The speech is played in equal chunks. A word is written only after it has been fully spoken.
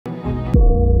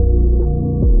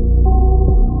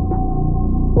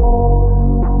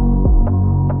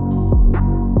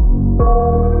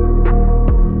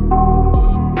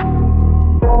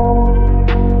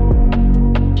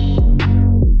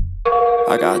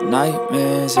got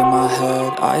nightmares in my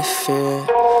head, I fear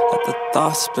that the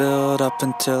thoughts build up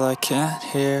until I can't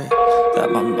hear,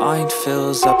 that my mind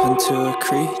fills up into a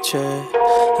creature,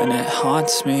 and it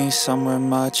haunts me somewhere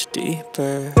much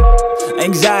deeper.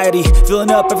 Anxiety,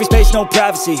 filling up every space, no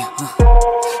privacy.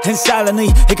 And silently,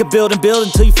 it could build and build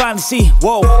until you finally see,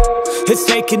 whoa, it's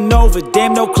taking over,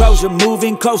 damn no closure,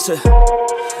 moving closer.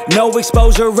 No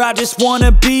exposure, I just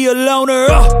wanna be a loner.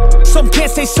 Some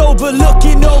can't stay sober,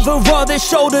 looking over all their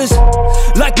shoulders,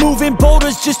 like moving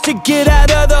boulders just to get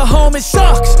out of the home. It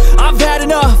sucks, I've had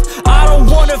enough, I don't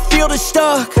wanna feel the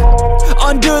stuck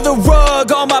under the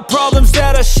rug, all my problems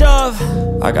that I shove.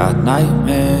 I got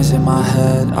nightmares in my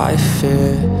head, I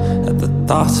fear that the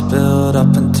thoughts build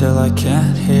up until I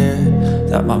can't hear,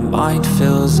 that my mind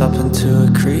fills up into a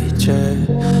creature,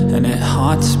 and it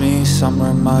haunts me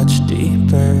somewhere much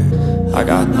deeper. I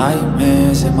got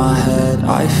nightmares in my head,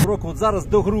 I fear. От зараз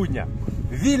до грудня.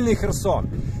 Вільний Херсон.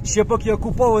 Ще поки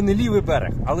окупований лівий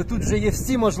берег. Але тут вже є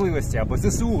всі можливості, аби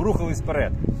ЗСУ рухались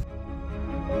вперед.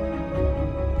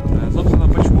 Собственно,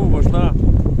 почему важна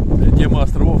тема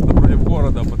островов напротив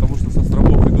города? Потому что с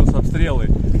островов идут обстрелы,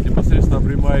 непосредственно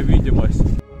прямая видимость.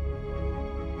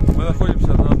 Мы находимся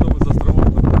на одном из островов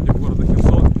напротив города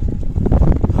Херсон,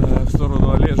 в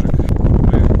сторону Олежек.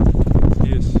 Мы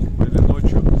здесь были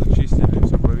ночью, зачистили,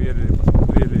 все проверили,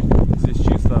 посмотрели. Здесь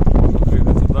чисто, можно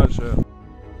двигаться дальше.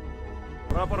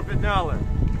 Прапор підняли.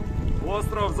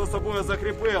 Остров за собою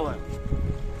закріпили.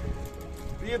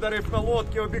 Підарів на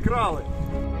лодки обікрали.